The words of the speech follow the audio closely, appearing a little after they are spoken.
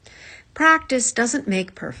Practice doesn't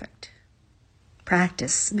make perfect.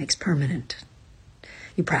 Practice makes permanent.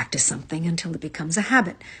 You practice something until it becomes a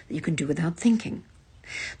habit that you can do without thinking.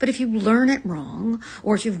 But if you learn it wrong,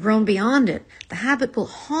 or if you've grown beyond it, the habit will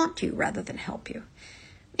haunt you rather than help you.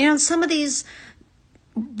 Some of these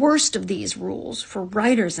worst of these rules, for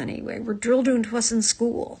writers anyway, were drilled into us in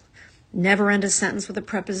school. Never end a sentence with a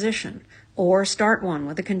preposition, or start one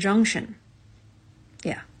with a conjunction.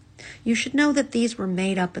 Yeah. You should know that these were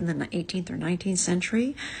made up in the 18th or 19th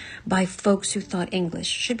century by folks who thought English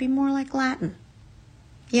should be more like Latin.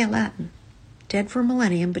 Yeah, Latin. Dead for a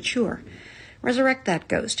millennium, but sure. Resurrect that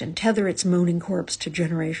ghost and tether its moaning corpse to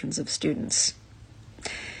generations of students.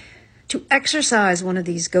 To exercise one of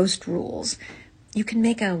these ghost rules, you can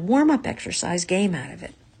make a warm-up exercise game out of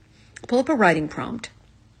it. Pull up a writing prompt,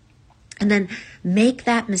 and then make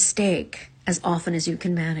that mistake as often as you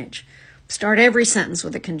can manage. Start every sentence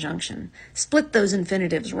with a conjunction. Split those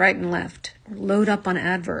infinitives right and left, or load up on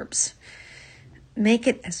adverbs. Make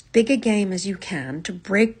it as big a game as you can to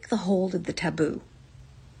break the hold of the taboo.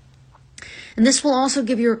 And this will also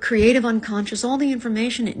give your creative unconscious all the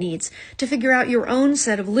information it needs to figure out your own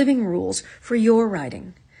set of living rules for your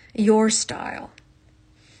writing, your style.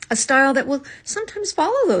 A style that will sometimes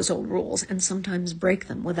follow those old rules and sometimes break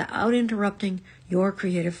them without interrupting your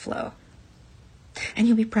creative flow. And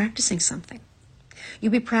you'll be practicing something.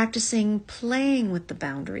 You'll be practicing playing with the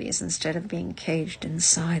boundaries instead of being caged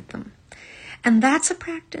inside them. And that's a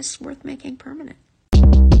practice worth making permanent.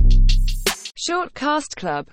 Shortcast Club.